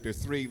Chapter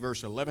 3,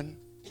 verse 11.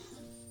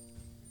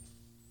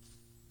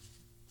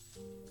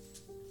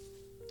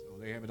 Oh,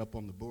 they have it up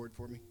on the board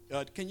for me.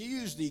 Can you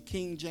use the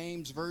King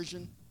James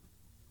Version?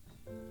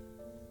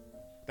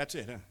 That's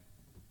it, huh?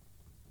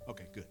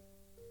 Okay, good.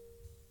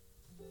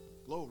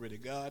 Glory to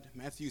God.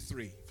 Matthew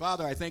 3.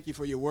 Father, I thank you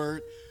for your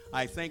word.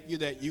 I thank you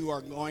that you are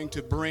going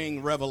to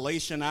bring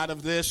revelation out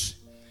of this,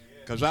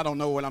 because I don't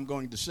know what I'm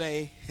going to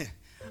say.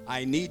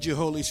 I need you,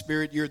 Holy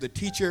Spirit. You're the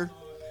teacher.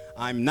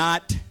 I'm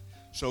not.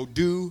 So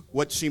do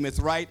what seemeth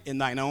right in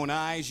thine own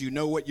eyes. You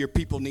know what your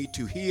people need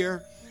to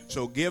hear.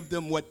 So give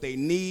them what they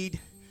need.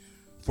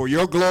 For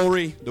your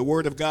glory, the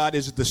word of God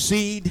is the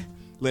seed.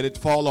 Let it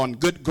fall on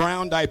good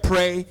ground, I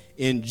pray.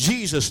 In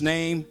Jesus'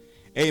 name,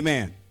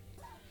 amen.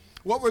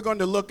 What we're going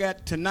to look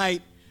at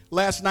tonight,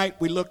 last night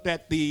we looked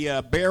at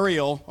the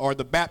burial or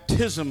the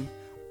baptism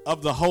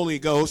of the Holy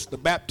Ghost, the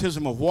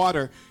baptism of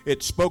water.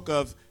 It spoke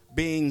of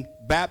being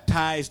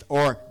baptized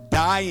or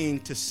dying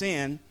to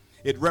sin.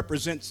 It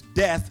represents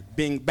death,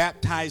 being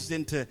baptized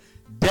into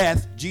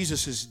death,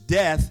 Jesus'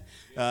 death.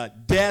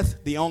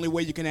 Death, the only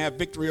way you can have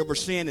victory over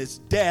sin is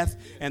death,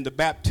 and the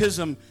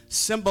baptism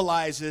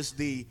symbolizes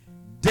the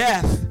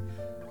death,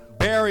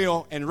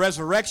 burial, and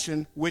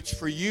resurrection, which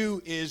for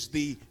you is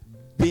the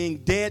being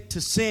dead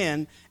to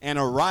sin and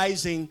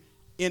arising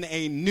in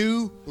a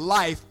new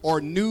life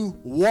or new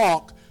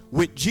walk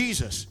with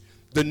Jesus.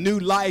 The new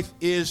life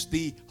is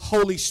the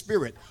Holy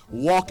Spirit,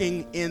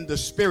 walking in the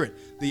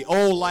Spirit. The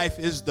old life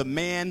is the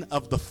man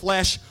of the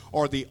flesh,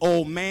 or the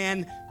old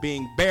man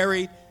being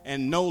buried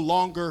and no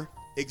longer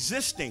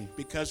existing,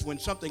 because when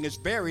something is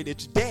buried,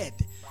 it's dead.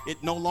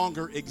 It no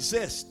longer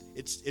exists.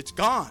 It's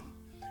gone.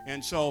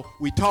 And so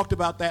we talked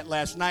about that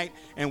last night,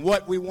 and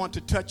what we want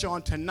to touch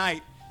on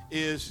tonight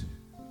is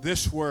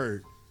this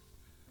word: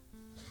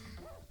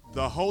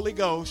 the Holy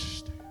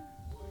Ghost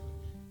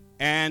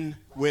and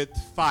with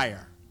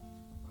fire.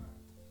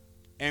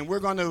 And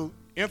we're going to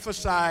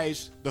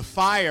emphasize the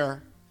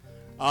fire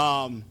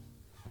and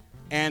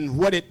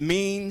what it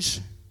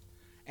means.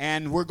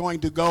 And we're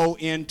going to go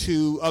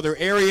into other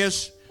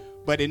areas.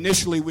 But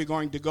initially, we're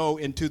going to go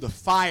into the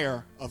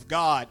fire of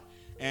God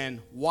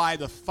and why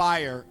the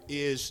fire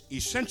is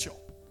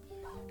essential.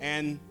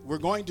 And we're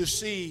going to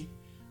see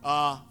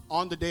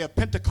on the day of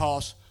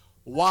Pentecost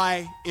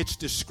why it's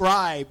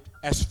described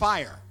as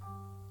fire.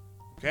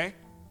 Okay?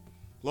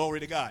 Glory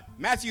to God.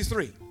 Matthew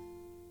 3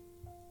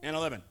 and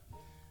 11.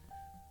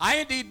 I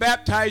indeed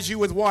baptize you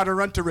with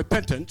water unto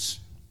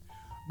repentance,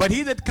 but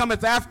he that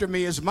cometh after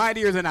me is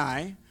mightier than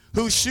I,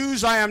 whose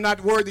shoes I am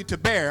not worthy to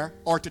bear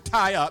or to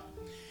tie up.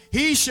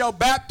 He shall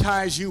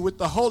baptize you with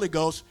the Holy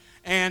Ghost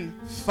and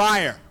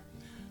fire.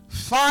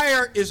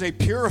 Fire is a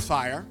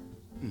purifier.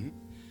 Mm-hmm.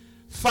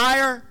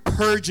 Fire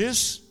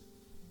purges.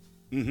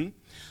 Mm-hmm.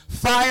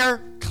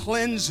 Fire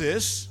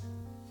cleanses.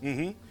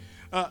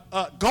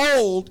 Mm-hmm.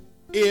 Gold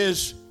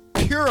is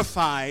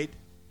purified.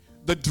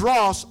 The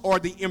dross or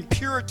the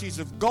impurities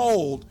of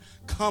gold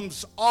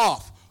comes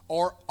off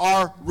or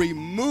are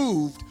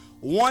removed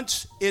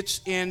once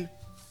it's in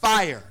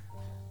fire.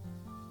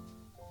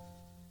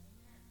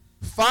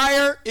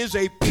 Fire is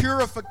a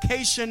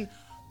purification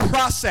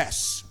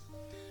process.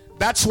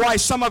 That's why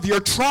some of your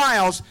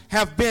trials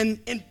have been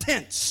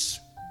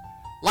intense,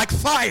 like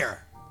fire.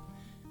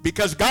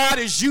 Because God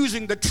is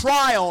using the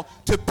trial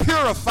to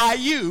purify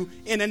you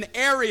in an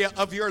area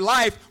of your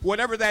life.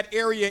 Whatever that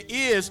area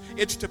is,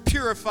 it's to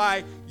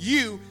purify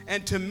you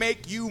and to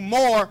make you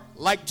more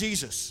like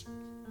Jesus.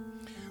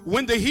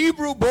 When the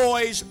Hebrew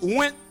boys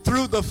went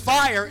through the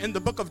fire in the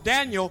book of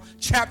Daniel,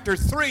 chapter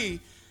 3,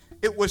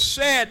 it was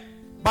said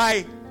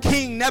by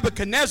King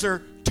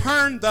Nebuchadnezzar,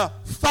 turn the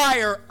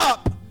fire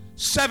up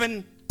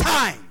 7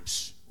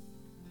 times.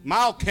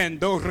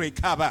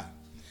 Malkandori Kaba.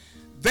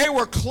 They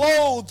were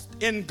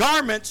clothed in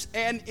garments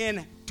and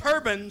in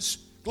turbans,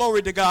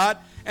 glory to God,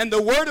 and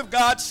the word of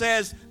God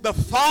says the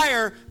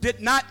fire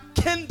did not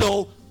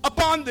kindle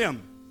upon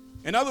them.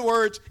 In other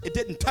words, it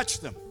didn't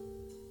touch them.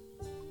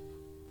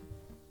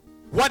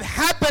 What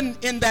happened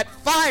in that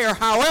fire,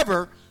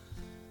 however,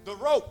 the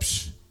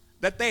ropes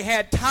that they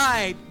had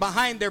tied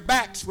behind their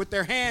backs with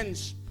their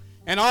hands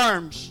and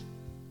arms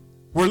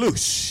were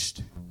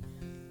loosed.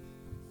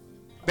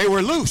 They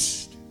were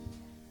loosed.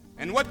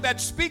 And what that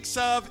speaks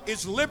of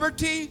is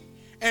liberty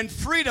and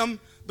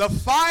freedom. The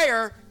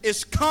fire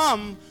is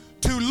come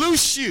to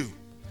loose you,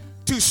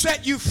 to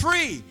set you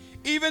free.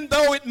 Even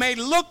though it may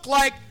look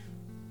like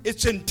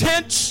it's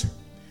intense,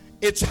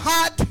 it's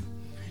hot,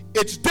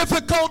 it's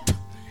difficult,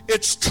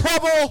 it's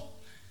trouble,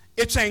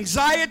 it's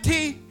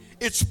anxiety,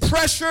 it's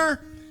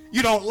pressure,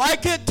 you don't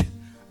like it,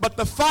 but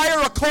the fire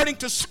according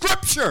to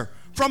Scripture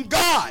from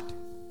God.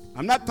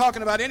 I'm not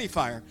talking about any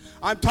fire.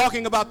 I'm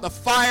talking about the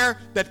fire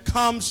that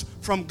comes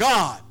from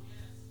God.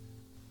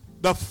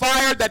 The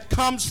fire that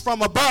comes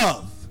from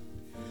above.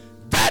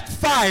 That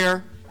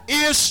fire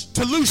is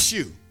to loose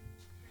you.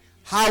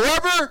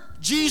 However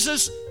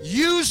Jesus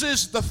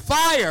uses the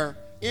fire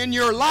in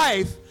your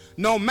life,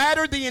 no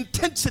matter the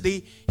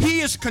intensity, he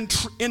is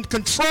in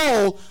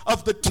control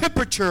of the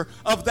temperature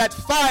of that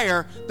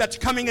fire that's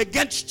coming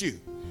against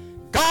you.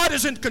 God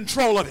is in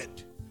control of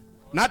it.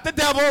 Not the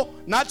devil,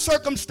 not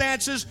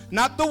circumstances,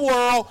 not the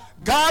world.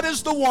 God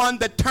is the one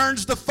that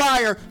turns the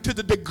fire to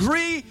the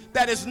degree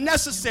that is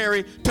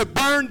necessary to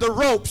burn the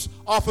ropes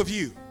off of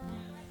you.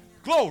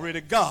 Glory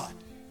to God.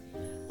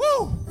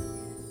 Woo!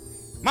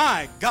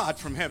 My God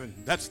from heaven.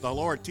 That's the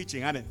Lord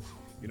teaching. I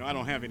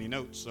don't have any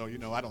notes, so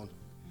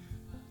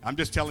I'm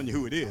just telling you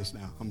who it is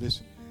now.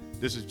 This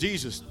is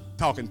Jesus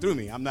talking through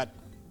me. I'm not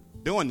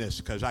doing this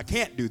because I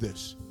can't do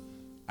this.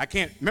 I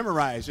can't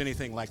memorize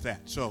anything like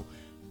that. So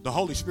the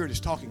Holy Spirit is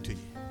talking to you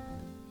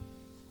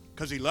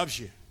because he loves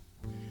you.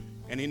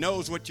 And he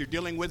knows what you're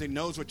dealing with. He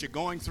knows what you're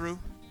going through.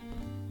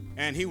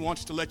 And he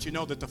wants to let you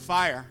know that the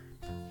fire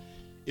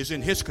is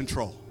in his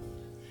control.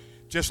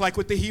 Just like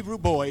with the Hebrew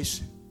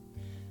boys,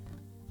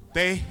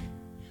 they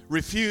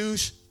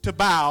refused to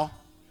bow,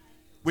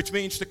 which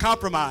means to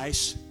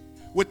compromise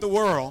with the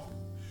world.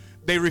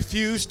 They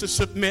refused to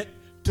submit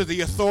to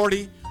the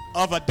authority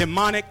of a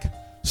demonic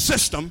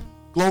system.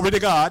 Glory to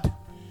God.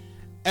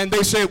 And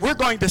they said, we're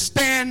going to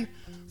stand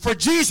for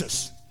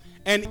Jesus.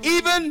 And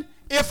even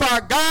if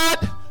our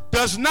God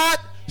does not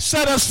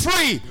set us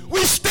free,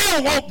 we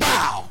still won't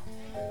bow.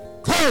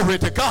 Glory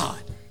to God.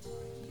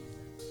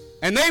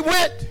 And they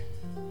went.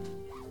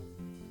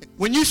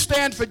 When you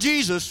stand for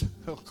Jesus,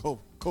 oh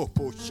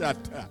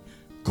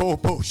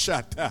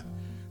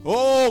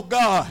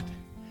God,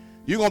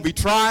 you're going to be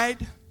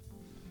tried.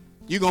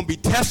 You're going to be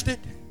tested.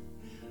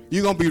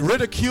 You're going to be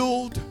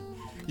ridiculed.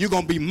 You're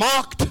going to be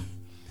mocked.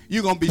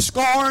 You're going to be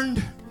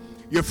scorned.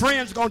 Your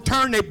friends are going to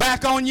turn their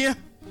back on you.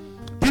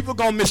 People are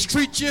going to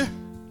mistreat you.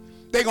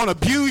 They're going to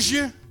abuse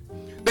you.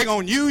 They're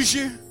going to use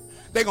you.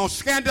 They're going to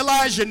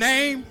scandalize your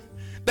name.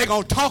 They're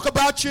going to talk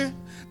about you.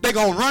 They're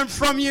going to run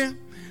from you.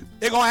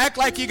 They're going to act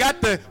like you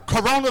got the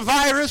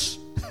coronavirus.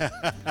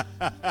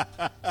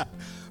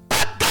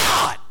 But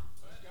God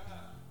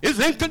is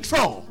in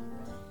control.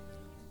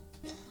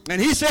 And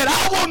he said,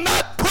 I will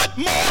not put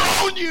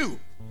more on you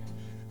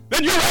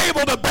than you're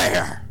able to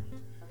bear.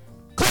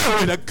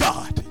 Glory to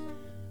God.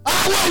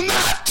 I will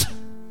not.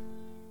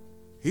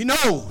 He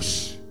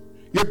knows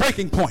your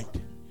breaking point.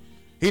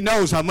 He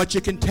knows how much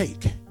you can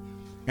take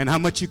and how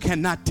much you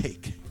cannot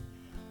take.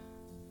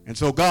 And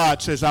so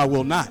God says, I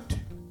will not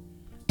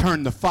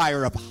turn the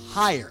fire up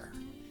higher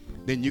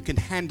than you can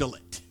handle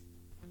it,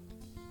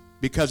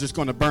 because it's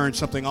going to burn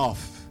something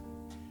off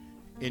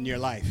in your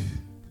life.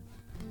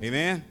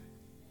 Amen.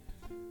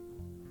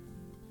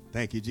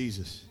 Thank you,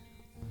 Jesus.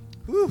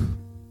 Whew.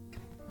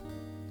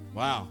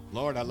 Wow.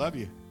 Lord, I love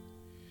you.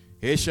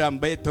 Let's go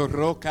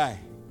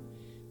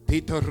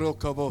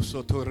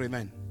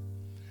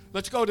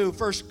to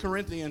 1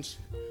 Corinthians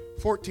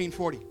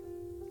 14:40.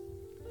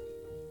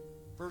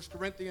 1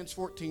 Corinthians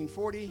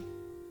 14:40.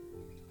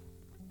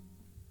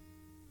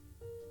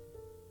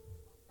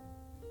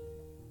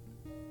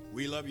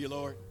 We love you,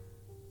 Lord.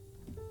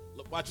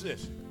 Look, watch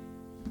this.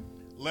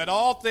 Let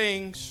all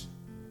things,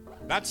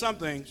 not some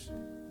things.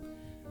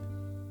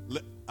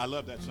 I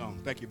love that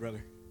song. Thank you,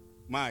 brother.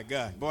 My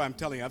God. Boy, I'm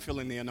telling you, I'm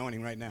feeling the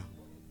anointing right now.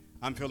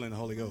 I'm feeling the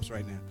Holy Ghost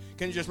right now.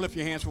 Can you just lift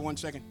your hands for 1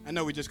 second? I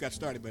know we just got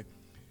started, but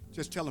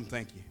just tell him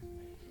thank you.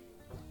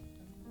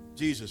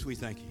 Jesus, we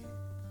thank you.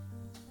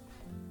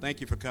 Thank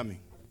you for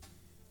coming.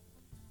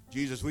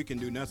 Jesus, we can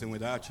do nothing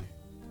without you.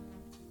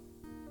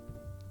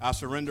 I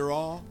surrender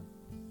all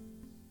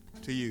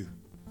to you.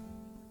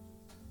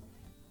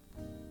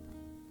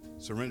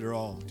 Surrender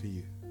all to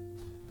you.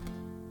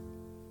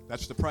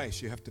 That's the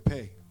price you have to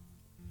pay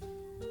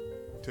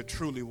to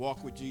truly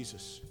walk with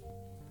Jesus.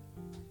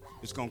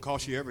 It's going to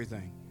cost you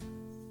everything.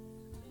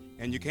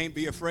 And you can't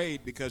be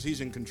afraid because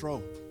he's in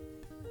control.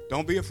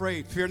 Don't be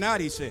afraid. Fear not,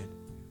 he said,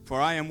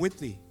 for I am with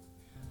thee.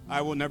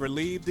 I will never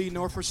leave thee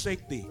nor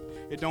forsake thee.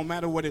 It don't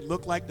matter what it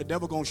looked like. The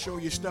devil going to show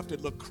you stuff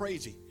that look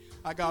crazy.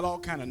 I got all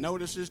kind of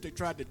notices. They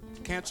tried to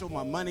cancel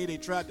my money. They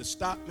tried to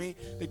stop me.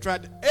 They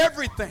tried to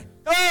everything.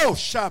 Oh,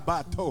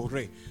 Shabbat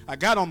Torah. I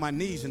got on my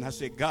knees and I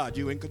said, God,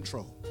 you in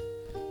control.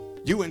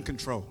 You in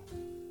control.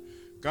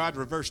 God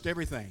reversed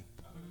everything.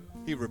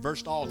 He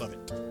reversed all of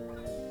it.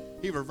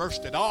 He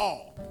reversed it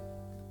all.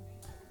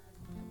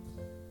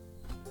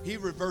 He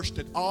reversed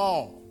it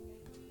all.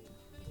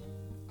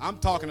 I'm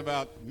talking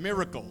about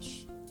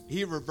miracles.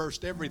 He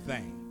reversed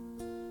everything.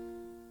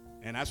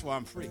 And that's why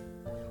I'm free.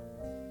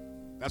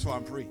 That's why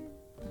I'm free.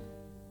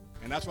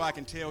 And that's why I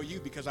can tell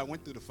you, because I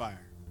went through the fire.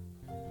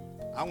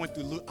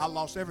 I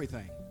lost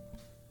everything.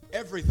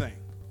 Everything.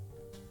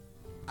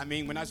 I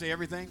mean, when I say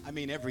everything, I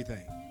mean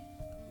everything.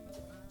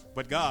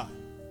 But God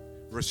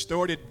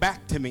restored it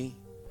back to me,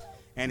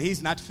 and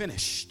he's not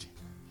finished.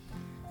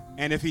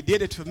 And if he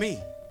did it for me,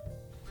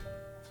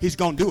 he's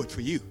going to do it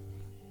for you.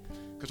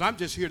 Because I'm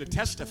just here to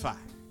testify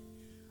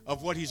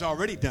of what he's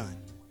already done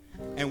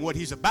and what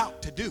he's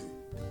about to do.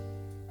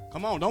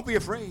 Come on, don't be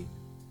afraid.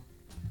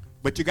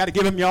 But you got to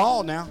give him your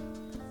all now.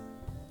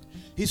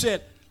 He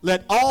said,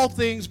 let all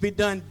things be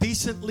done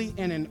decently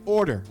and in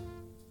order.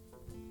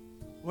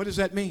 What does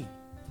that mean?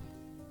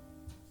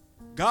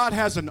 God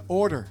has an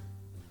order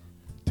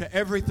to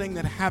everything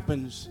that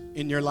happens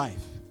in your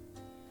life.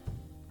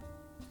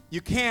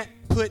 You can't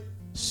put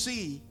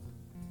C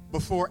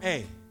before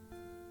A.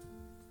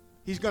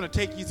 He's going to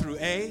take you through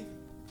A,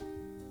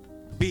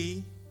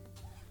 B,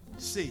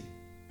 C.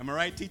 Am I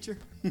right, teacher?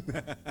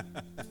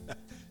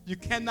 You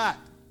cannot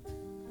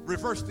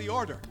reverse the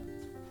order.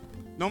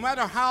 No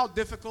matter how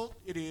difficult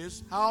it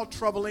is, how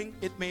troubling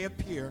it may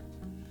appear,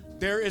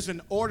 there is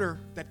an order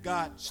that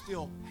God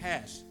still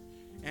has.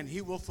 And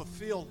he will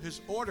fulfill his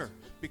order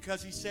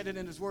because he said it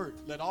in his word.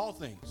 Let all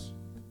things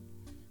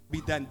be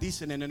done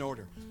decent and in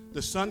order.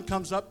 The sun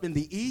comes up in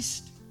the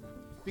east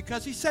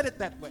because he said it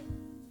that way.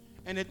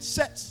 And it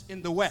sets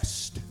in the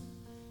west.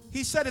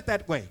 He said it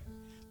that way.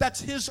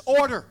 That's his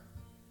order.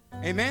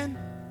 Amen?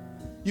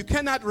 You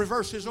cannot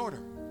reverse his order.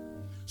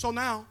 So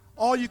now,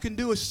 all you can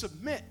do is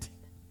submit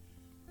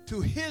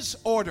to his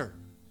order.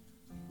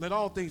 Let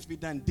all things be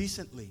done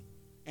decently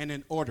and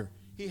in order.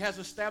 He has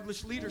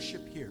established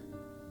leadership here.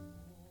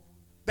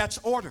 That's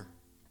order.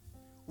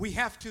 We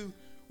have to,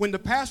 when the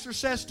pastor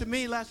says to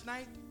me last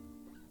night,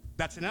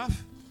 that's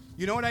enough,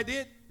 you know what I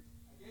did?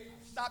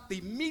 Stopped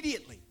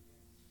immediately.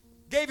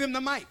 Gave him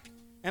the mic.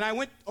 And I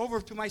went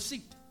over to my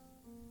seat.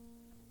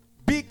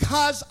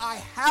 Because I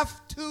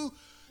have to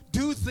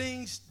do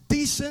things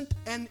decent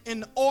and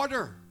in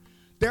order.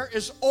 There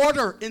is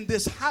order in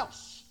this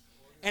house.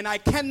 And I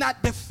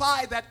cannot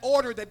defy that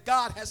order that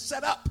God has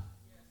set up.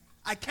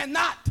 I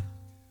cannot.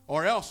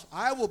 Or else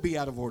I will be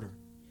out of order.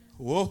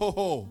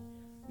 Whoa,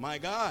 my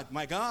God,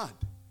 my God.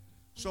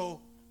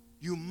 So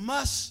you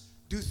must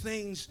do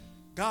things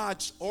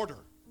God's order.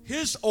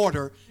 His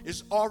order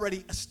is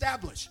already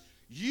established.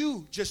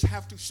 You just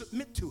have to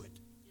submit to it.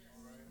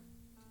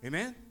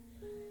 Amen?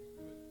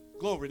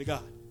 Glory to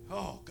God.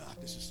 Oh, God,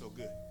 this is so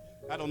good.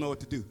 I don't know what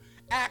to do.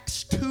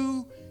 Acts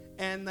 2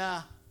 and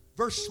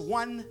verse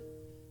 1.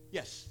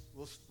 Yes,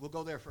 we'll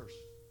go there first.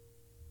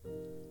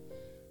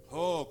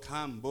 Oh,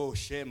 Kambo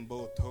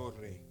Shembo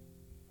Torre.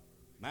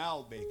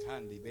 Malbe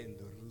Kandi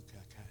Bendo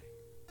Rukakai.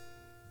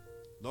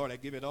 Lord, I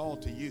give it all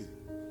to you.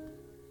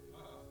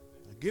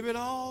 I give it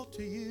all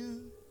to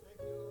you.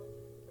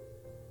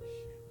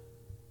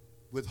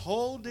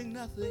 Withholding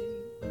nothing.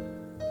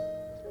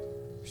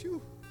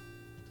 Phew.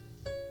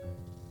 I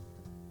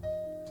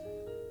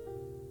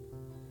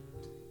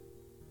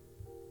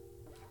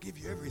give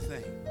you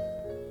everything.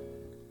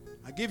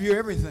 I give you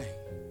everything.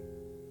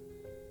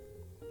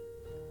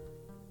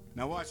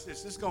 Now watch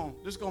this. This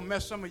is gonna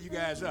mess some of you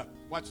guys up.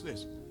 Watch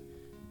this.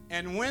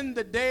 And when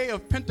the day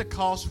of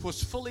Pentecost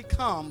was fully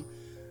come,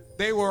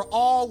 they were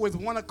all with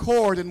one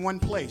accord in one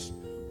place.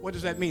 What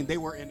does that mean? They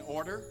were in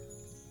order.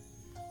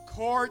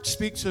 Chord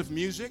speaks of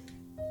music.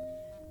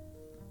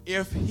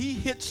 If he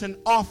hits an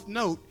off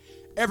note,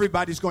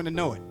 everybody's going to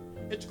know it.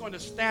 It's going to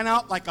stand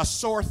out like a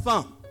sore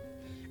thumb.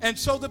 And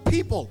so the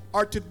people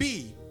are to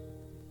be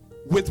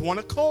with one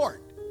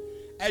accord,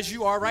 as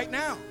you are right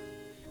now.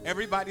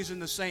 Everybody's in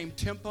the same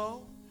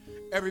tempo.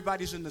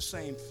 Everybody's in the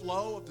same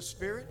flow of the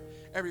Spirit.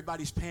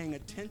 Everybody's paying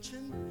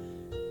attention.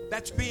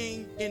 That's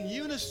being in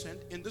unison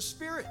in the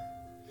Spirit.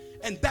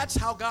 And that's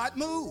how God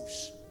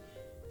moves.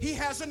 He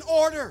has an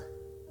order.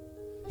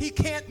 He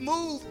can't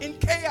move in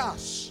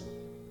chaos.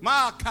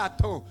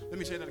 Makato. Let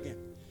me say that again.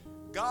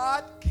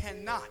 God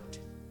cannot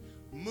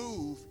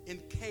move in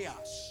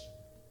chaos.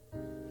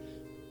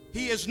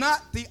 He is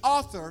not the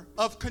author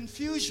of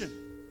confusion,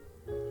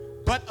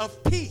 but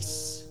of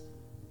peace.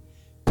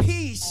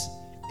 Peace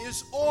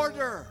is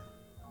order.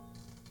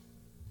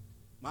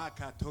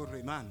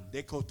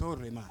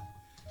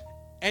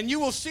 And you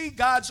will see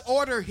God's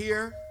order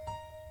here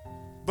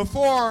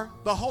before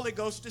the Holy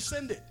Ghost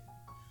descended.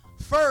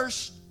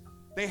 First,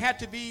 they had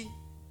to be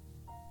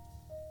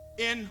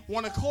in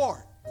one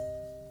accord.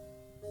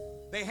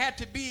 They had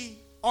to be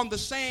on the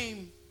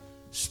same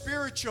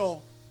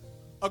spiritual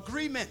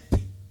agreement.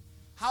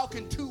 How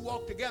can two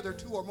walk together,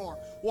 two or more,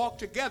 walk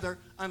together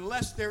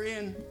unless they're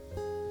in?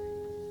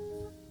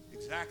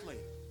 Exactly.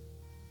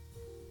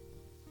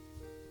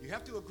 You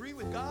have to agree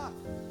with God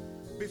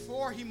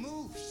before he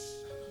moves.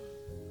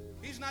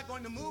 He's not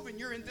going to move and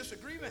you're in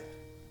disagreement.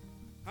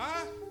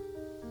 Huh?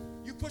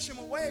 You push him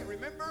away.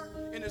 Remember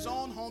in his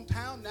own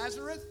hometown,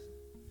 Nazareth?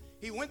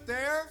 He went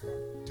there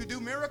to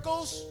do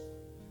miracles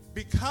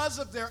because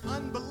of their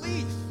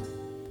unbelief.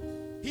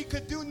 He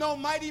could do no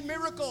mighty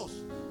miracles.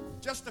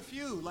 Just a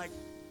few, like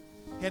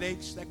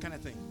headaches, that kind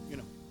of thing, you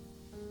know.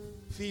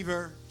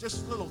 Fever,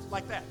 just little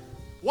like that.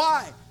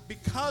 Why?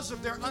 Because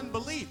of their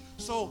unbelief.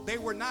 So they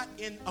were not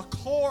in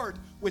accord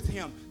with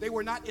him. They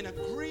were not in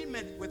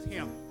agreement with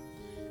him.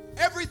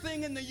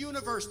 Everything in the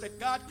universe that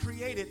God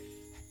created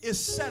is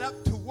set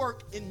up to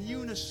work in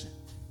unison,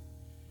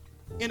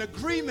 in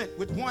agreement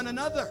with one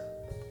another.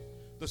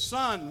 The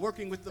sun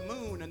working with the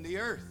moon and the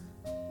earth.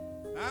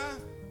 Huh?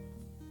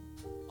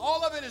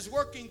 All of it is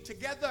working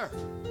together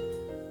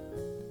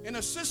in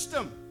a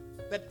system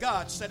that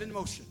God set in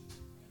motion.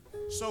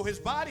 So his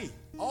body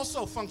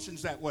also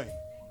functions that way.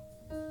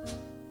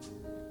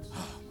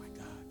 Oh my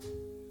God.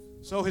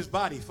 So his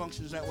body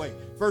functions that way.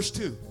 Verse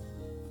 2.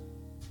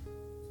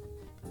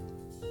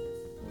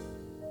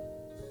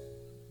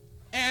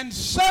 And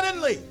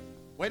suddenly,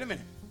 wait a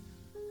minute.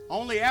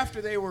 Only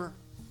after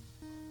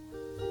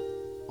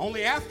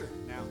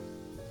now,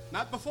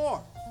 not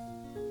before.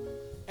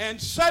 And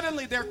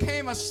suddenly there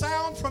came a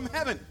sound from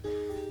heaven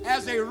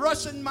as a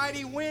rushing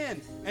mighty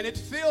wind, and it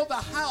filled the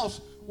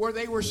house where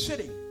they were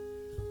sitting.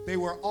 They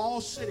were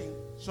all sitting.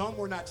 Some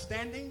were not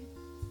standing.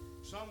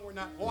 Some were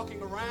not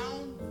walking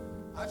around.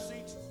 I've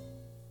seen.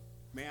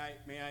 May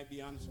I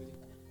be honest with you?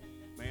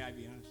 May I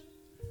be honest?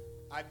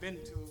 I've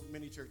been to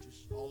many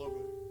churches all over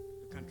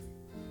the country.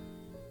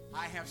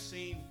 I have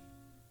seen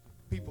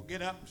people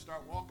get up and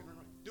start walking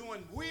around,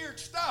 doing weird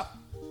stuff,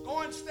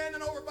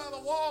 standing over by the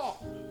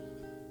wall,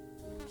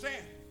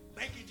 saying,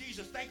 "Thank you,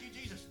 Jesus, thank you,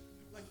 Jesus."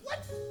 Like,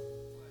 what?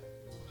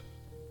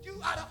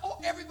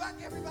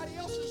 Everybody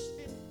else is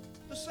in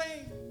the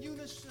same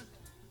unison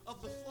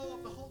of the flow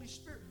of the Holy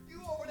Spirit.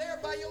 You over there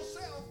by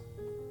yourself,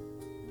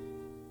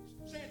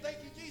 saying, "Thank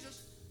you,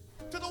 Jesus,"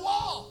 to the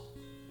wall.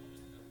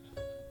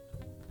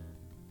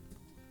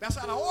 That's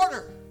out of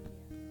order.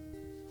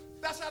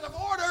 That's out of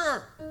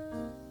order.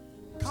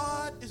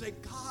 God is a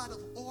God of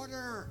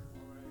order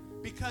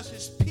because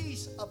his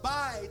peace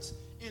abides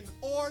in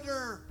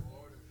order.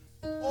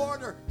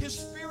 Order. His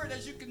Spirit,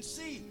 as you can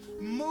see,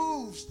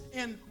 moves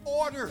in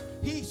order.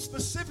 He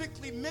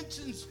specifically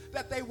mentions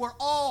that they were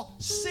all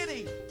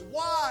sitting.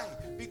 Why?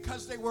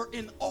 Because they were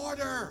in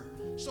order.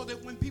 So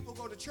that when people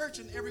go to church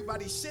and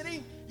everybody's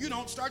sitting, you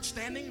don't start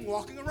standing and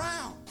walking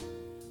around.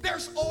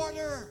 There's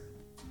order.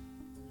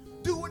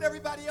 Do what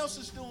everybody else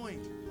is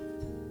doing.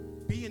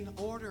 Be in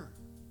order.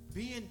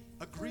 Be in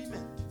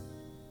agreement.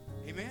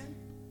 Amen?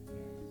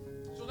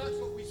 So that's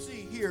what we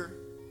see here.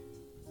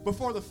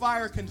 Before the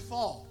fire can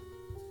fall,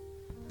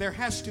 there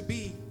has to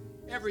be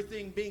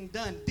everything being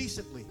done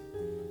decently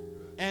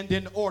and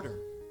in order.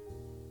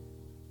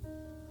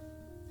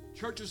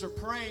 Churches are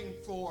praying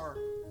for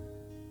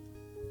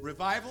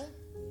revival.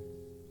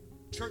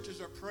 Churches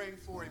are praying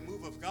for a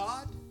move of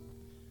God,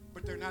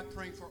 but they're not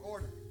praying for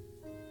order.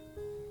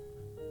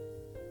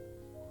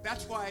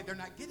 That's why they're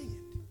not getting it.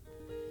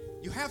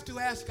 You have to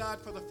ask God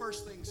for the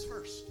first things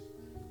first.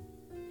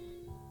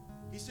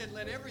 He said,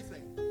 let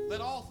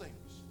all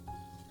things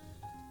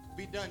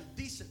be done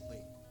decently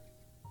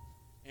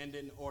and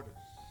in order.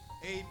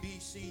 A, B,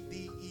 C,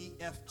 D, E,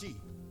 F, G.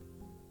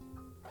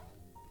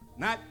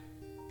 Not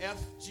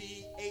F,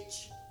 G,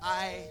 H,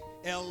 I,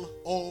 L,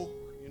 O,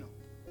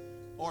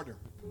 order.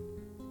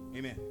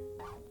 Amen.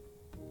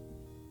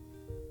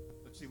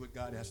 Let's see what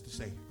God has to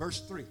say.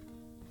 Verse 3.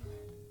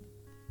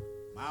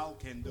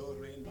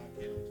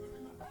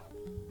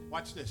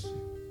 Watch this.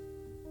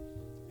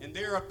 And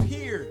there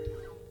appeared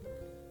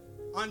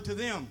unto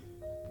them.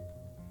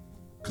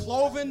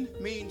 Cloven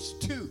means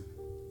two.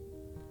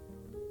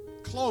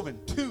 Cloven,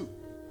 two.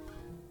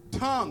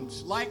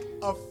 Tongues like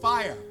of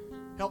fire.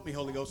 Help me,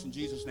 Holy Ghost, in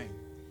Jesus' name.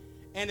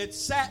 And it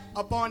sat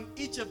upon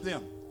each of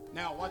them.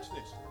 Now, watch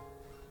this.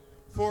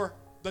 For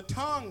the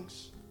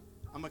tongues,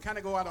 I'm going to kind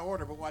of go out of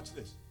order, but watch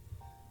this.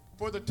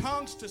 For the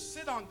tongues to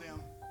sit on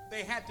them,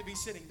 they had to be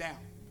sitting down.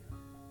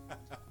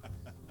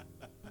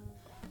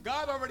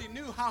 God already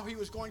knew how he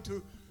was going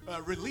to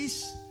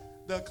release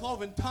the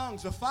cloven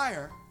tongues of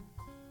fire,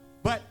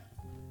 but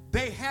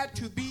they had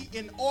to be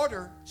in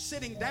order,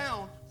 sitting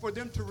down, for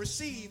them to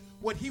receive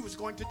what he was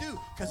going to do,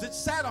 because it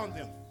sat on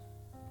them.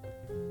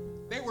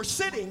 They were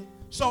sitting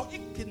so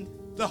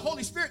the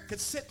Holy Spirit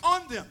could sit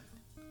on them.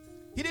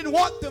 He didn't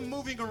want them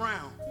moving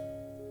around.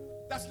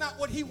 That's not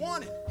what he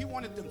wanted. He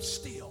wanted them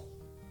still,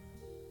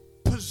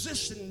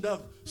 positioned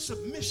of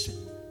submission,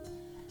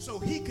 so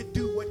he could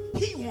do what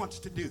he wants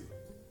to do.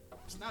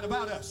 It's not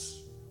about us.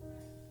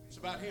 It's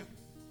about him.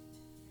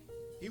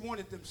 He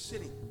wanted them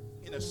sitting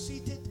in a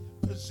seated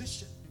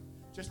position,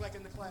 just like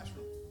in the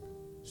classroom.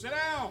 Sit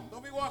down.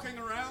 Don't be walking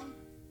around.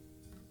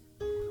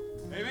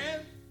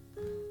 Amen?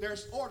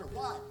 There's order.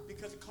 Why?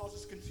 Because it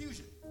causes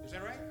confusion. Is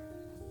that right?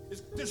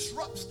 It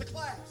disrupts the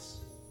class.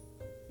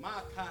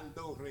 Oh,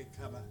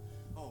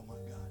 my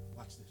God.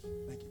 Watch this.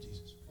 Thank you,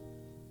 Jesus.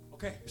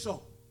 Okay,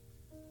 so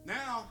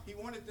now he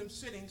wanted them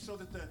sitting so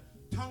that the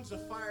tongues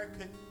of fire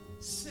could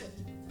sit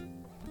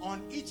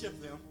on each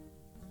of them.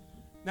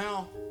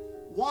 Now,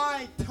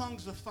 why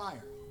tongues of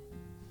fire?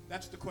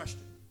 That's the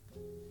question.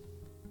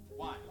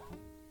 Why?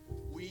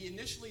 We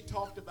initially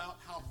talked about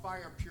how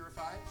fire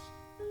purifies,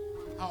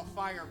 how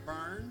fire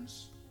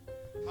burns,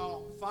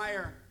 how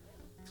fire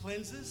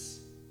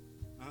cleanses.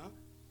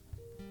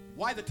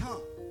 Why the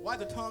tongue? Why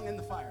the tongue and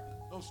the fire?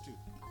 Those two.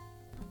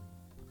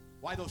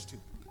 Why those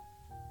two?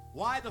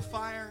 Why the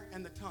fire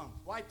and the tongue?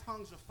 Why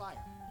tongues of fire?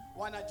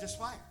 Why not just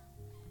fire?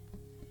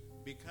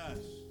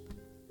 Because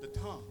the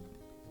tongue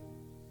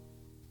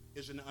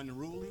is an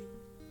unruly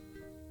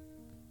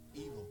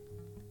evil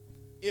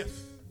if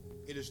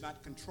it is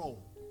not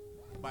controlled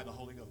by the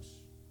Holy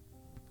Ghost.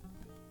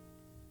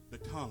 The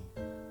tongue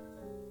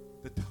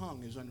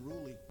is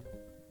unruly,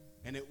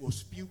 and it will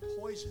spew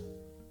poison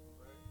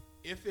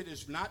if it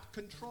is not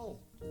controlled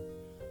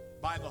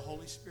by the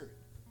Holy Spirit.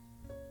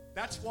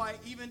 That's why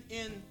even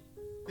in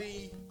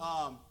the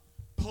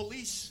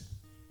police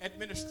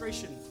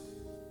administration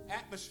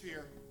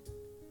atmosphere,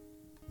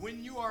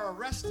 when you are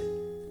arrested,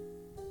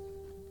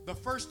 the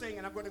first thing,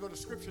 and I'm going to go to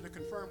scripture to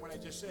confirm what I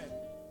just said,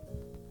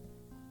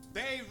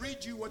 they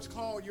read you what's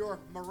called your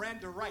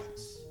Miranda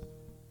rights.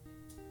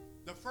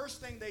 The first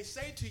thing they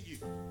say to you,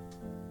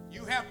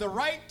 you have the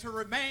right to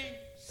remain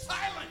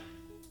silent.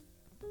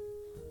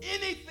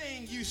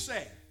 Anything you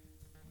say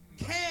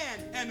can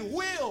and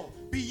will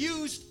be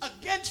used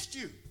against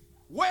you.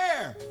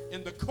 Where?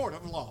 In the court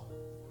of law.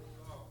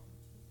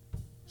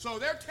 So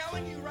they're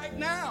telling you right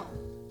now,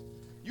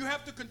 you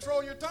have to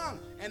control your tongue.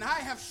 And I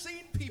have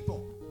seen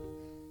people,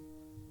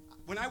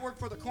 when I worked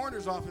for the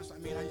coroner's office, I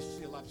used to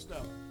see a lot of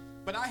stuff,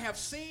 but I have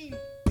seen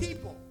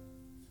people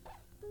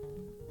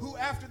who,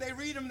 after they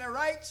read them their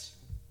rights,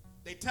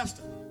 they test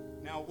them.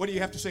 Now, what do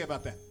you have to say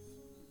about that?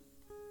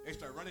 They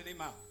start running their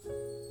mouth.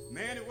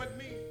 Man, it wasn't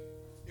me.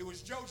 It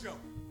was JoJo.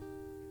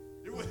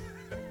 It was,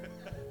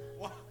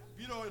 well,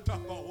 you know what I'm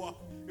talking about. Well,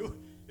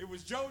 it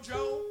was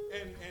JoJo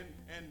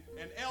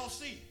and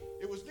LC.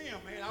 It was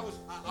them, man. I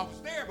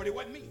was there, but it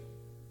wasn't me.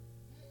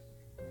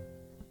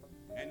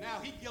 And now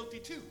he's guilty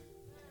too,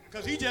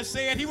 because he just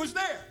said he was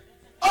there.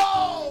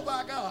 Oh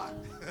my God.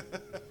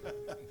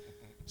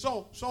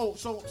 So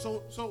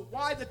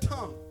why the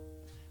tongue?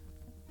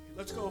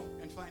 Let's go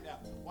and find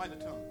out why the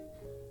tongue.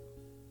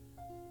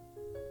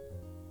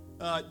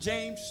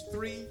 James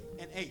 3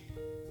 and 8.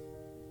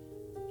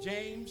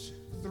 James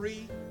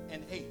 3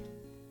 and 8.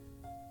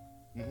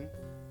 Mm-hmm.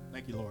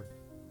 Thank you, Lord.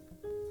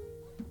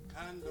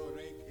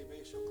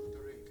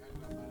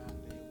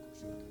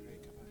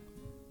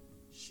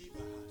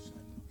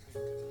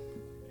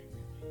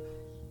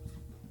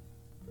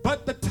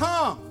 But the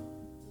tongue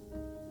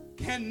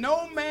can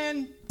no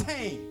man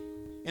tame.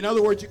 In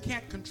other words, you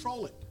can't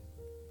control it.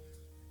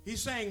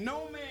 He's saying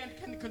no man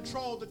can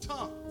control the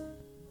tongue.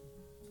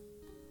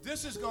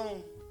 This is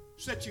going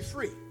to set you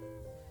free.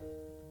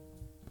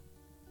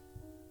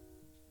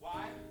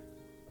 Why?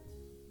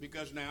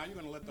 Because now you're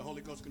going to let the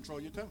Holy Ghost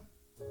control your tongue.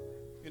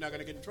 You're not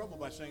going to get in trouble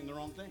by saying the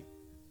wrong thing.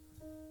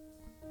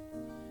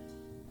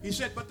 He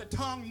said, but the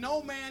tongue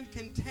no man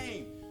can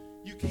tame.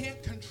 You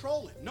can't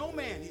control it. No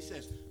man, he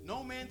says,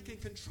 no man can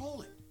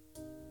control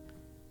it.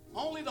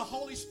 Only the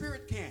Holy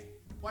Spirit can.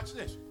 Watch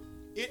this.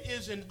 It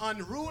is an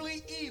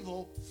unruly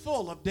evil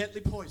full of deadly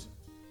poison.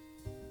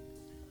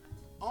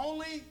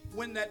 Only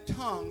when that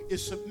tongue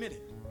is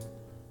submitted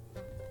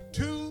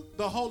to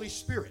the Holy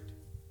Spirit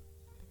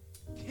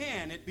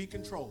can it be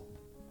controlled.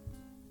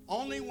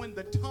 Only when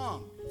the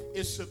tongue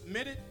is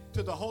submitted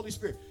to the Holy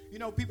Spirit. You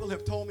know, people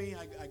have told me,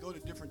 I go to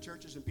different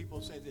churches and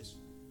people say this.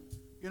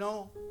 You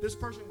know, this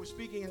person was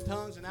speaking in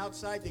tongues and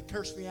outside they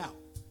cursed me out.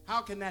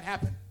 How can that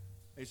happen?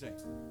 They say.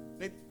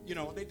 They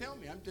tell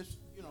me. I'm just,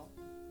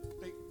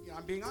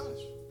 I'm being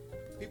honest.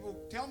 People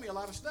tell me a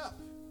lot of stuff.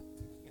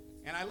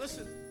 And I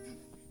listen.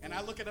 And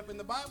I look it up in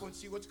the Bible and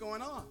see what's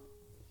going on.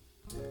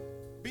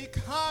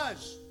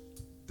 Because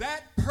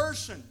that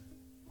person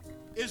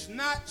is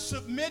not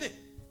submitted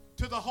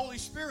to the Holy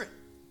Spirit.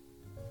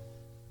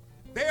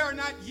 They are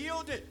not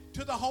yielded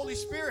to the Holy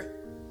Spirit.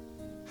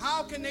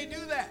 How can they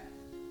do that?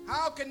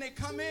 How can they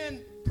come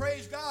in,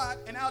 praise God,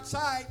 and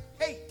outside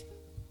hate?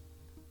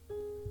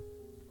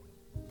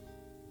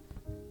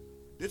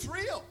 It's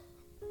real.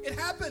 It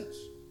happens.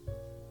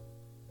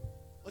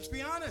 Let's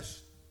be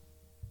honest.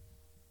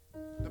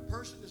 The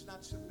person is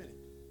not submitted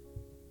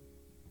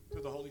to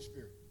the Holy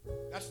Spirit.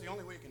 That's the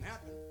only way it can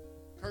happen.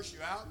 Curse you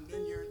out, and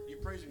then you're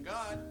praising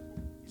God.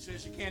 He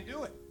says you can't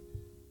do it.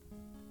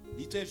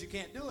 He says you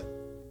can't do it.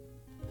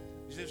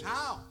 He says,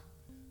 how?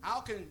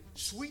 How can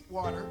sweet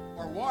water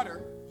or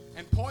water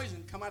and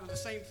poison come out of the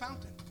same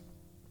fountain?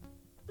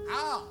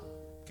 How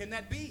can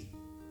that be?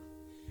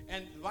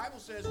 And the Bible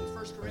says in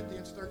 1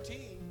 Corinthians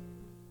 13,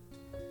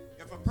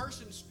 if a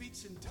person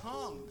speaks in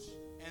tongues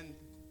and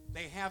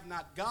they have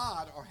not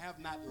God or have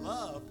not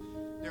love,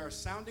 they're a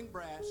sounding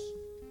brass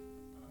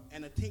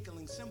and a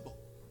tinkling cymbal.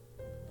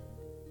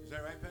 Is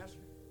that right, Pastor?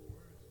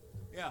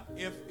 Yeah,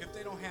 if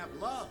they don't have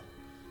love.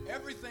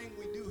 Everything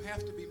we do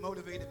have to be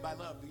motivated by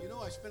love. Do you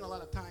know I spend a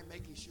lot of time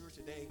making sure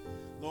today,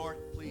 Lord,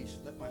 please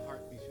let my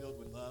heart be filled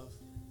with love.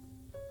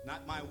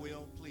 Not my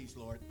will, please,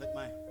 Lord. Let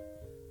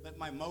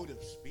my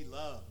motives be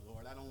love,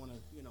 Lord. I don't want to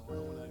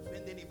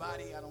offend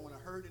anybody. I don't want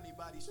to hurt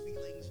anybody's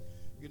feelings.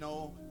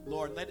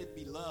 Lord, let it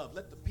be love.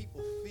 Let the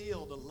people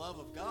feel the love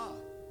of God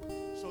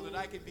so that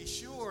I can be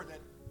sure that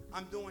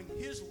I'm doing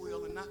his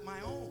will and not my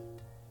own.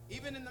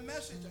 Even in the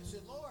message, I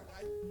said, Lord,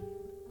 I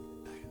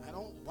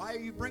don't, why are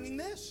you bringing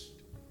this?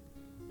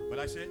 But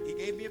I said, he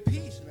gave me a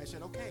peace, and I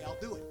said, okay, I'll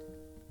do it.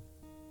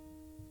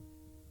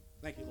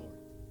 Thank you, Lord.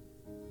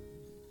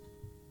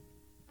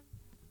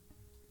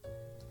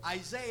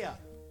 Isaiah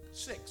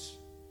 6,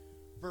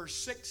 verse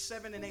 6,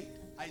 7, and 8.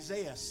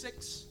 Isaiah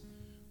 6,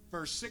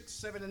 verse 6,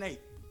 7, and 8.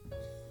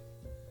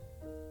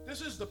 This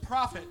is the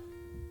prophet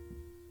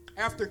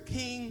after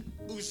King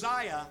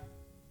Uzziah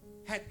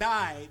had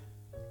died,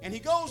 and he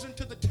goes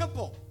into the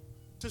temple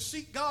to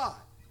seek God.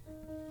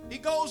 He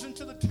goes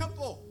into the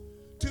temple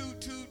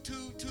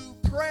to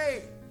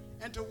pray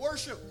and to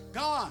worship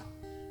God.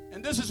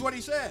 And this is what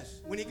he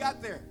says when he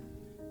got there.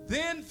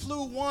 Then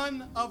flew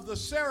one of the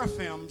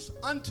seraphims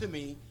unto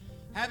me,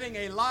 having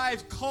a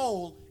live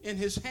coal in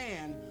his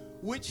hand,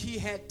 which he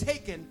had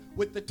taken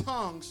with the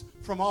tongues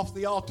from off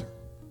the altar.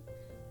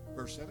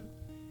 Verse 7.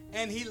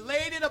 And he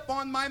laid it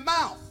upon my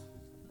mouth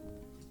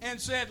and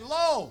said,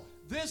 Lo,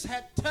 this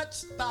hath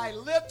touched thy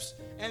lips,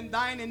 and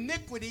thine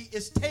iniquity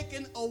is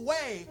taken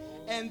away,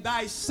 and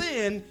thy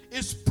sin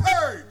is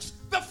purged.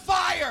 The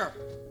fire.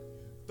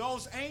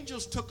 Those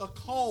angels took a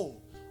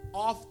coal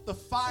off the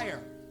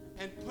fire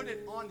and put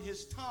it on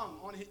his tongue,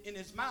 in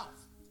his mouth.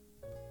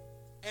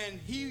 And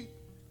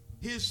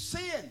his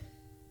sin,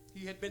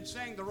 he had been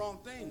saying the wrong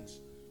things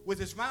with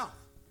his mouth.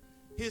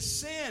 His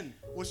sin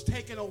was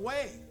taken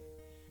away.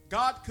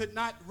 God could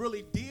not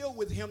really deal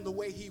with him the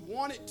way he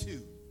wanted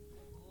to.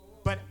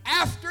 But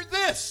after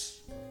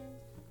this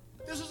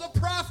is a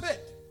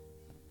prophet.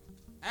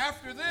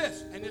 After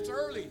this, and it's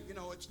early,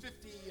 it's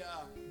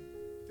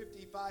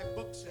 55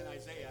 books in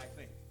Isaiah, I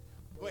think.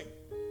 Wait,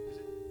 is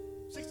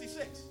it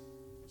 66?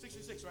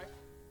 66, right?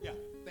 Yeah,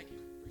 thank you.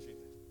 Appreciate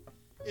that.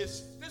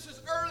 This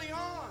is early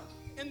on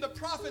in the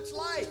prophet's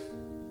life.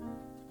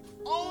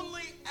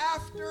 Only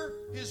after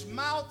his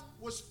mouth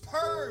was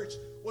purged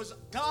was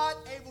God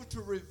able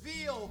to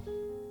reveal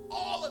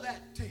all of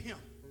that to him.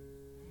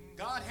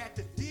 God had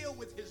to deal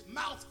with his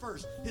mouth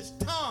first, his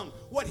tongue,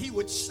 what he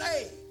would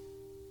say.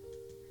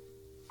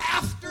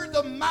 After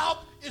the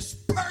mouth is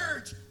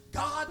purged,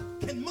 God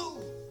can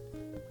move.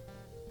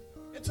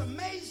 It's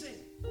amazing.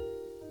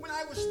 When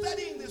I was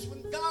studying this,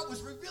 when God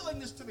was revealing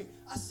this to me,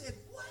 I said,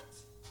 what?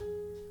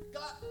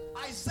 God,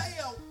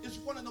 Isaiah is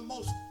one of the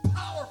most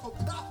powerful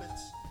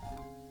prophets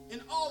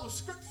in all of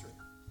Scripture.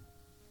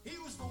 He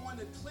was the one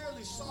that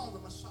clearly saw the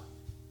Messiah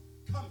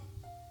coming.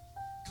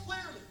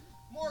 Clearly,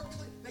 more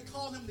clear. They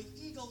call him the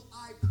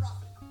eagle-eyed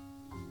prophet.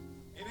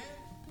 Amen?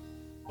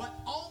 But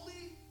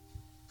only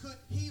could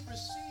he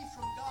receive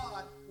from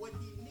God what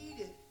he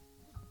needed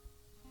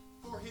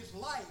for his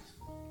life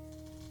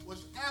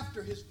was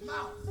after his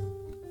mouth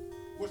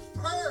was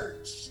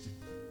purged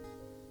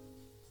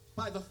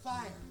by the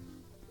fire.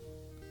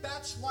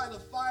 That's why the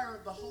fire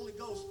of the Holy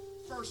Ghost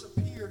first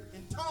appeared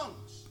in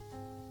tongues,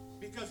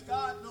 because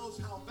God knows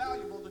how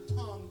valuable the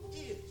tongue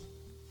is.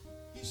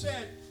 He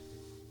said,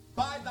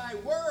 by thy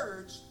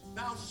words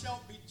thou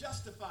shalt be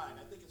justified.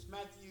 I think it's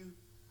Matthew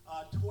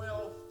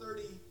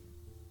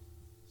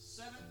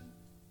 12:37.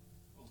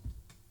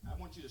 I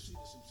want you to see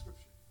this in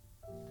Scripture.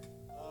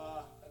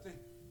 I think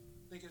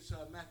it's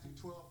Matthew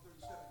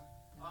 12:37.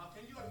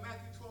 Can you go to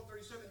Matthew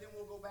 12:37? Then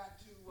we'll go back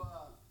to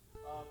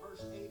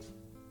verse 8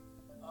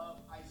 of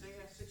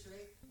Isaiah 6 and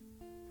 8.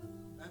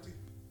 Matthew.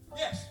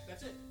 Yes,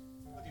 that's it.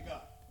 Look at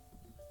God.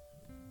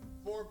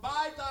 For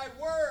by thy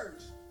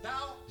words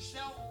thou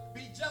shalt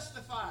be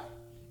justified,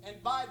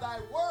 and by thy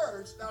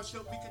words thou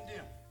shalt be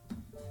condemned.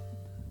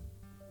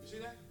 You see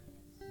that?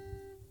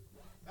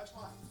 That's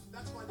why.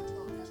 That's why the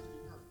tongue has to be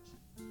purged.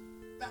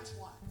 That's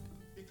why.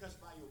 Because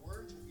by your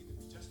words you'll either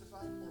be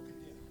justified or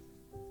condemned.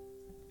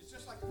 It's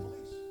just like the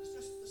police. It's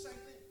just the same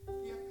thing.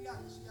 The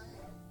FBI, the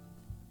CIA,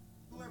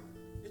 whoever.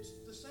 It's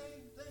the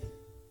same thing.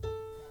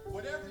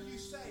 Whatever you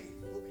say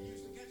will be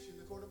used against you in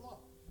the court of law.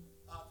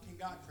 Can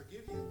God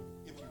forgive you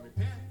if you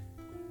repent?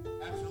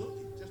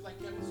 Absolutely. Just like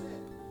Kevin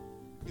said.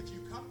 If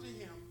you come to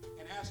him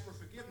and ask for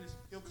forgiveness,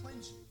 he'll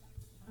cleanse you.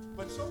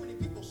 But so many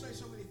people say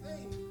so many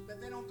things that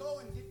they don't go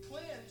and get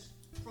cleansed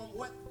from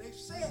what they've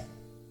said.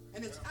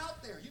 And it's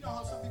out there. You know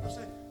how some people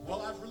say,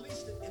 well, I've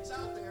released it. It's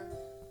out there.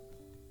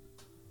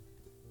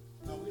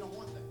 No, we don't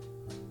want that.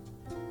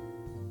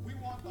 We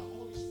want the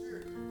Holy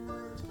Spirit to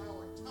purge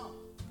our tongue.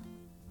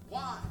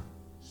 Why?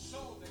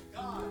 So that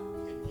God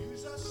can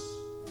use us.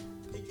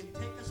 He can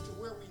take us to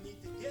where we need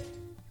to get.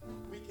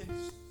 We can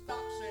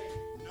stop saying,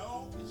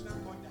 no, it's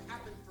not going to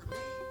happen for me.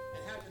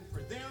 It happened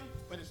for them,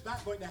 but it's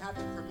not going to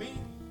happen for me.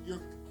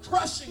 You're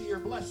crushing your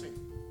blessing.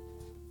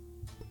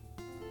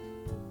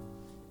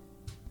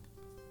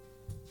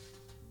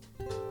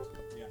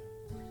 Yeah.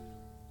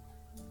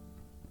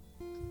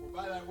 For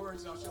by thy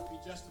words thou shalt be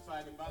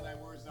justified, and by thy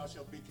words thou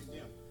shalt be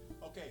condemned.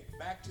 Okay,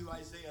 back to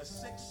Isaiah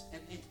 6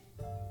 and 8.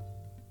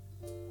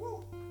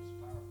 Woo!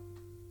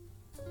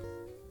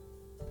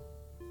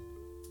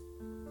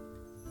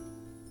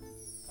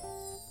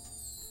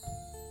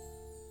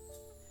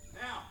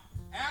 Now,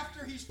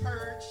 after he's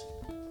purged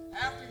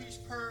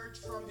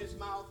from his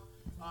mouth,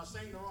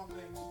 saying the wrong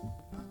things,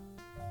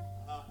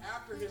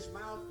 after his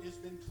mouth has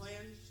been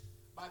cleansed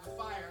by the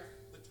fire,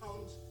 the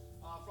tongues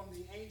from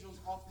the angels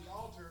off the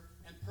altar,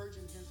 and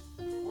purging his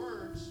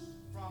words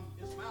from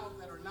his mouth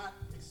that are not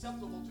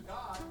acceptable to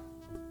God,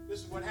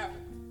 this is what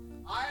happened.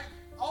 I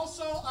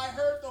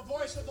heard the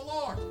voice of the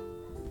Lord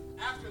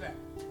after that,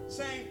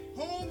 saying,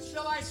 whom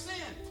shall I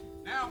send?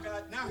 Now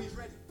God, now he's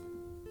ready.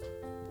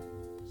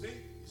 See?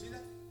 You see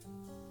that?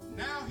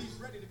 Now he's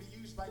ready to be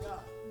used by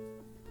God.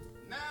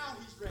 Now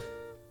he's ready.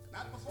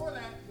 Not before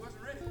that, he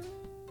wasn't ready.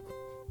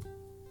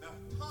 The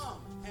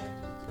tongue had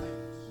to be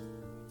cleansed.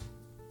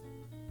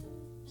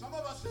 Some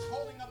of us is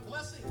holding up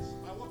blessings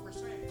by what we're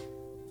saying.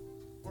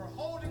 We're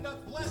holding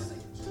up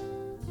blessings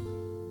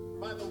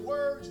by the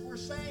words we're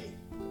saying.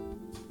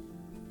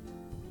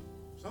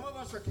 Some of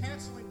us are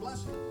canceling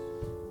blessings.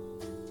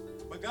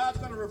 But God's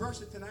going to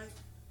reverse it tonight.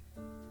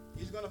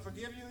 He's going to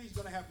forgive you. He's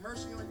going to have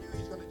mercy on you.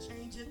 He's going to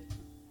change it.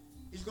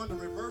 He's going to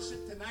reverse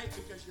it tonight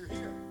because you're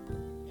here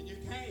and you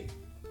came.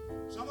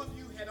 Some of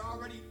you had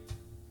already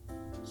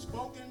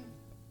spoken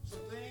some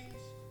things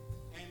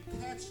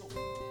and canceled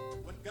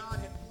what God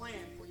had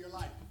planned for your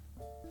life.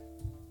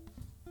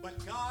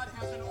 But God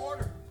has an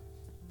order.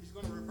 He's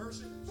going to reverse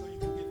it so you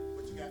can get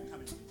what you got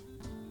coming to you.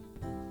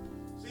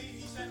 See,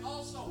 he said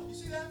also, you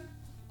see that?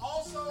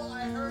 Also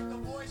I heard the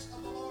voice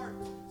of the Lord.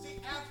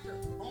 See, after,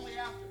 only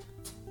after.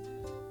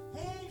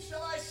 Whom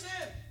shall I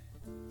send?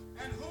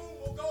 And whom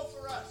will go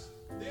for us?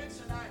 Then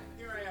said I,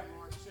 here I am,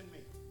 Lord, send me.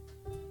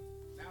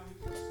 Now he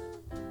can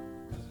listen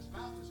because his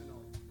mouth is in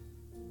order.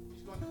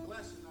 He's going to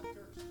bless and not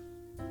curse.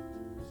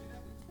 You see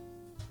that?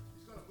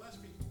 He's going to bless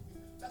people.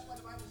 That's why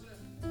the Bible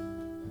says,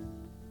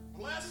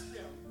 bless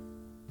them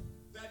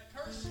that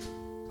curse you.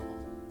 Come on.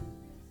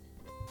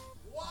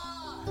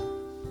 Why?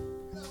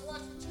 You got to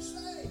watch what you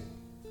say.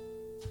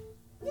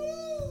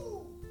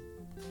 Woo!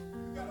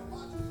 You got to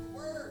watch your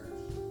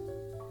words.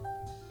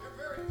 They're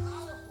very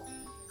powerful.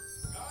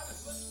 God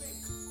is listening.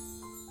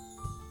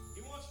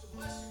 He wants to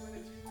bless you, and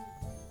if you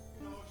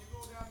go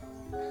down the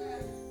wrong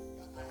path,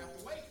 I have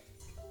to wait.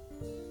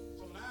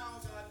 So now,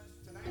 God,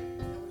 tonight,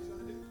 you know what he's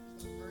going to do?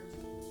 He's going to purge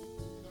you.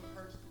 He's going to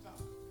purge the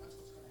tongue. That's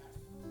what's going to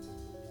happen. He's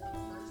going to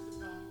purge the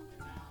tongue,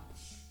 and now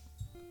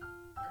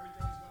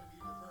everything's going to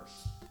be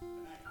reversed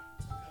tonight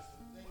because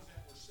the things that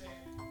were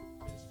said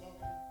and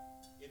spoken,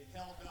 it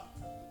held up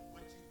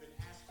what you've been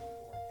asking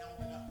for. It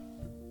held it up.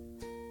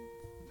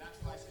 And that's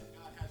why I said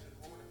God has an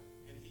order,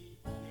 and he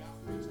only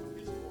operates on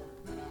his order,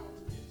 not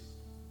ours. His.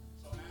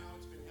 So now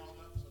it's been held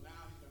up, so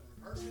now he's going to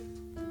reverse it,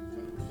 he's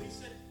going to release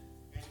it,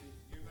 and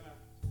you're going to,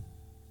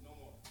 no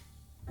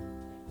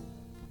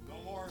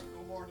more.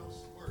 No more of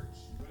those words,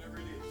 whatever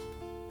it is.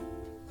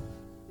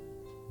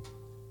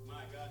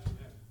 My God, from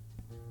heaven.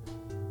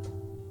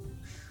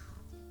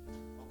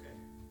 Okay.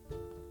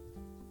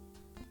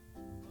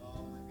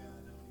 Oh my God,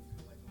 I don't even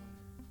feel like going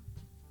there.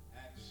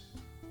 Acts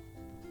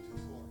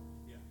 2:4.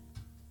 Yeah.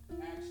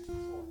 Acts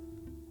 2:4.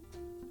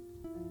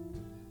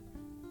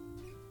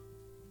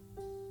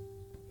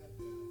 Got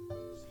the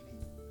CD.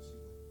 Let's see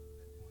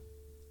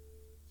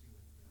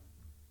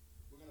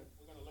what that one.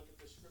 We're gonna look at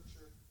this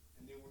scripture,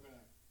 and then we're gonna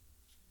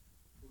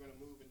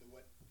move into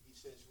what he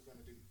says we're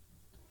gonna do.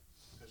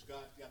 Because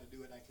God's got to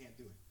do it, I can't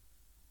do it.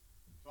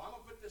 So I'm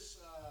gonna put this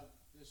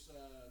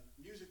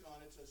music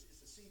on. It's a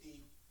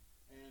CD,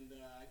 and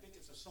I think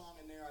it's a song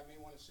in there. I may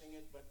want to sing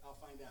it, but I'll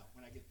find out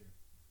when I get there.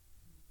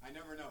 I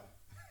never know.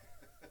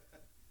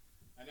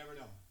 I never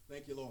know.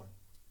 Thank you, Lord.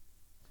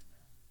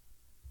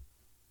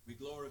 We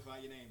glorify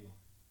your name, Lord,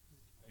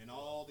 in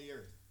all the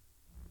earth.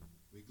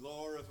 We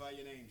glorify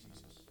your name,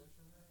 Jesus.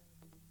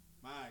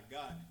 My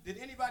God. Did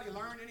anybody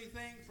learn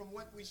anything from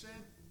what we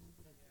said?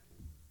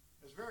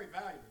 It's very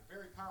valuable,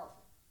 very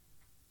powerful.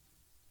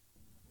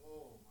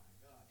 Oh, my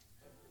God.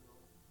 Oh,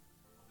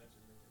 that's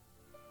it right there.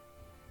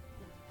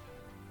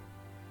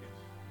 Yes.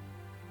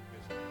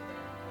 Yes.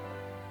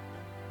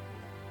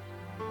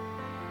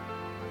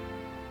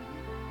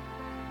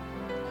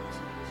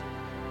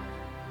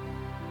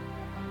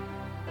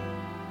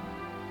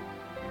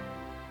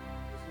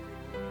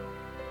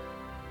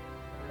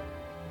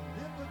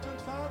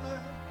 Omnipotent Father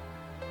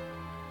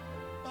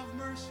of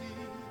mercy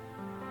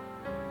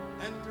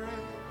and grace,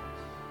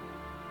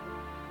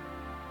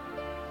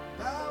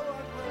 thou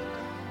art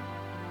welcome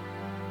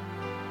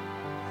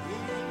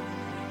in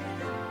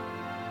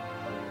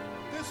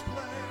this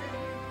place.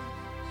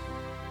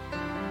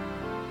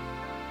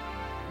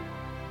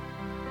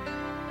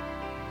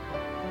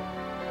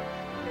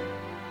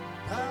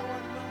 Thou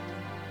art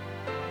welcome.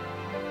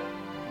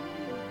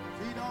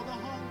 Feed all the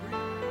hungry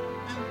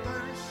and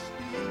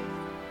thirsty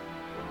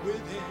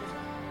within.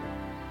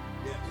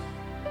 Yes.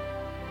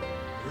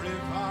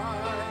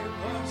 Revive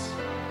us,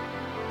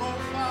 O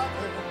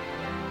Father,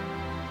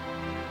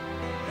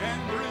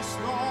 and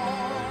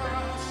restore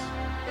us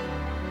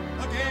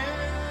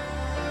again.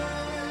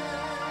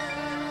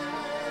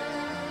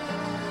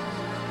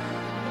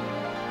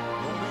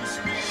 Holy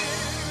Spirit,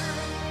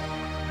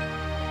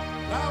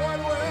 thou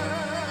art welcome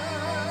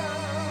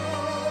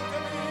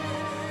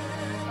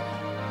in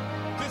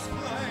this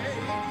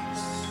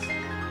place.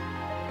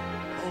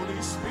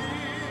 Holy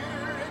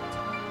Spirit,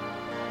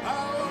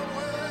 thou art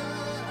welcome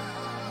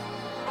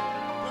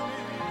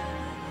in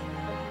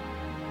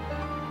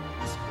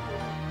this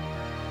place.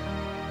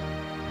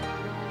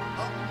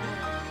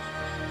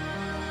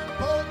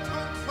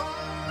 Omnipotent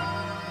Father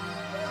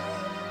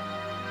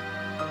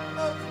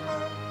of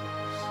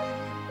mercy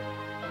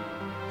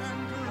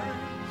and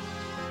grace,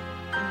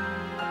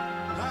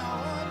 thou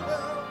art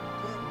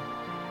welcome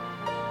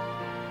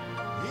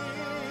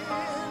in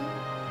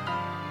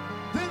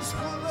this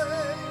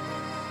place.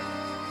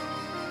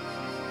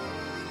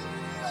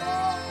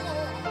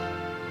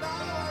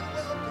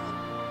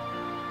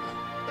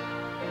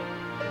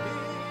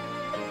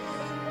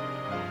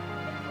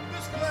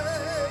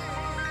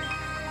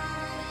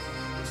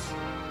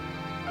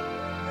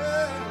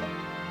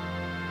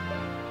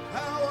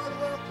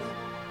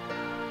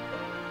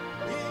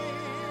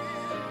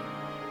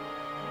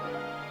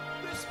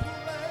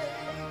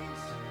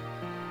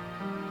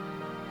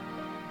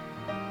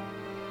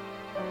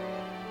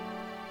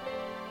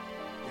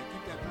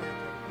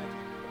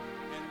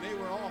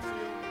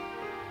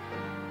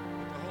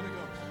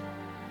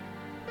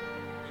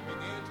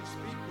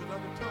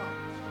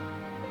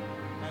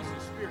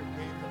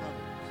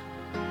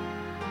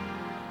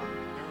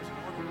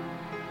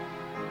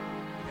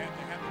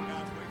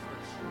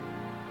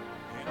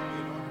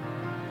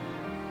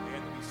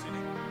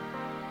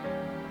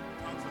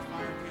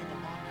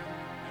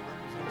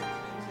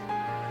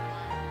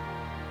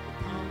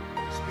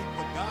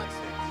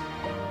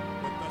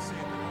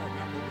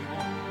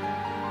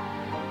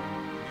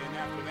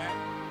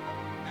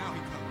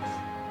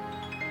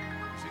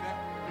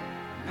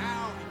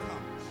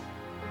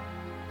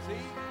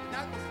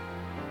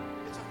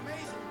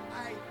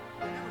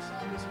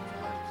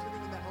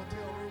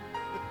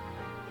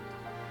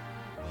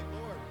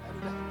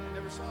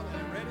 saw that.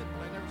 I read it,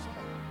 but I never saw it.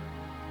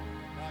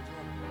 God's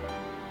order.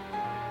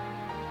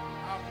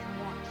 How he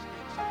wants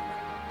things to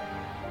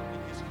happen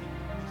in his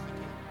kingdom. He's the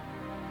king.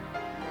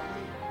 You are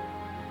we.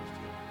 His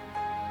children.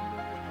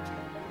 What you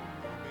children do,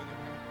 you obey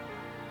their parents.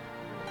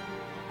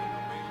 You don't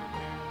obey your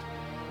parents.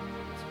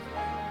 This is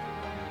right.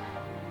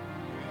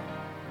 Here we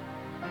are.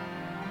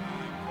 I'm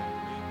going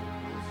to be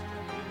the most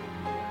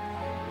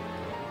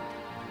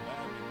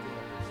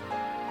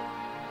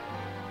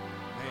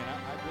Man,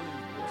 I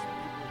really there's some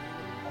people here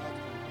that God's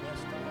going to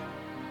bless today.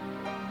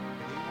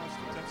 And he wants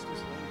to touch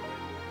this lady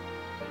right here.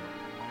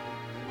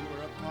 And we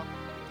were up talking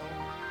on the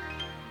phone.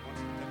 He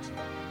wants to touch you.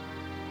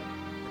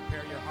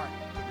 Prepare your heart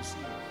to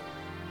receive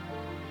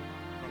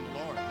from the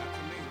Lord, not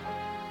from me,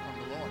 from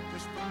the Lord.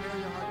 Just prepare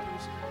your heart to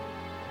receive.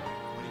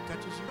 When he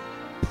touches you,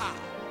 pow!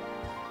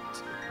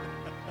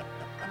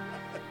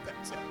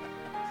 That's it.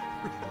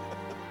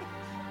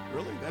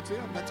 Really? That's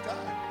him. That's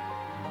God.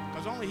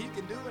 Because only he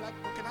can do it.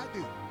 What can I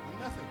do? I'm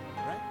nothing,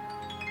 right?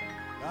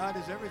 God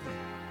is everything.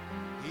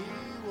 He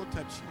will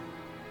touch you.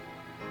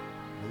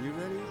 Are you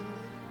ready?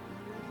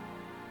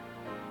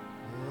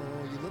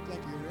 Oh, you look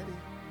like you're ready.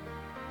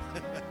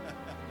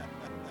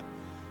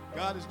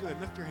 God is good.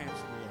 Lift your hands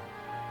to the Lord.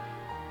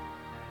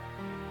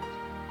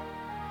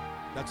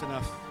 That's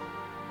enough.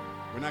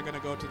 We're not going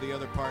to go to the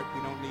other part.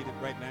 We don't need it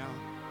right now.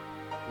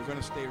 We're going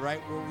to stay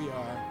right where we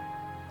are.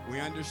 We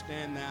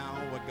understand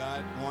now what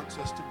God wants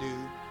us to do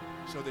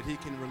so that he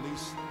can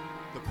release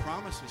the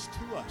promises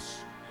to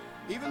us.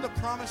 Even the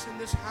promise in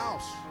this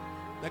house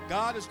that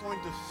God is going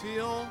to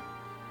fill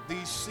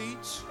these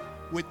seats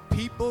with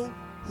people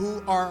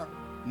who are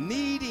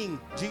needing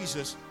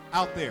Jesus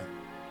out there.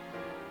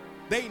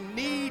 They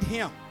need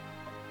him.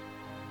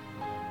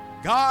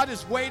 God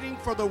is waiting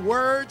for the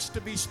words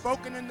to be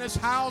spoken in this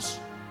house.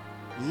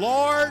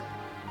 Lord,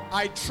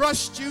 I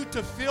trust you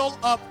to fill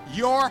up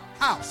your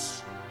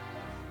house.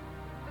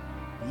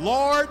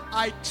 Lord,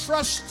 I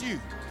trust you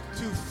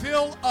to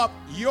fill up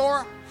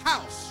your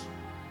house.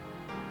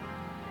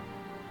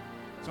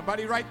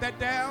 Somebody write that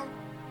down.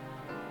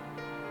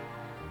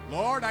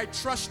 Lord, I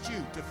trust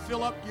you to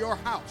fill up your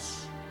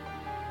house.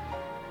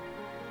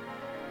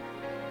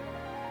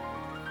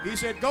 He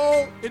said,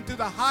 go into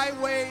the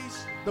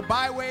highways, the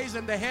byways,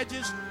 and the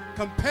hedges.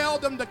 Compel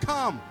them to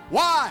come.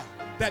 Why?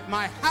 That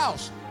my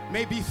house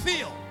may be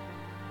filled.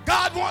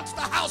 God wants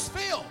the house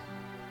filled.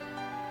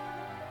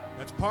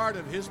 That's part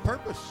of his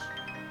purpose.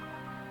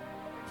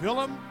 Fill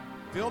them,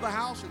 fill the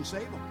house, and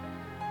save them.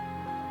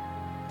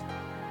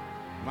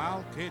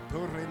 Mal que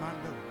torre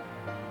mando.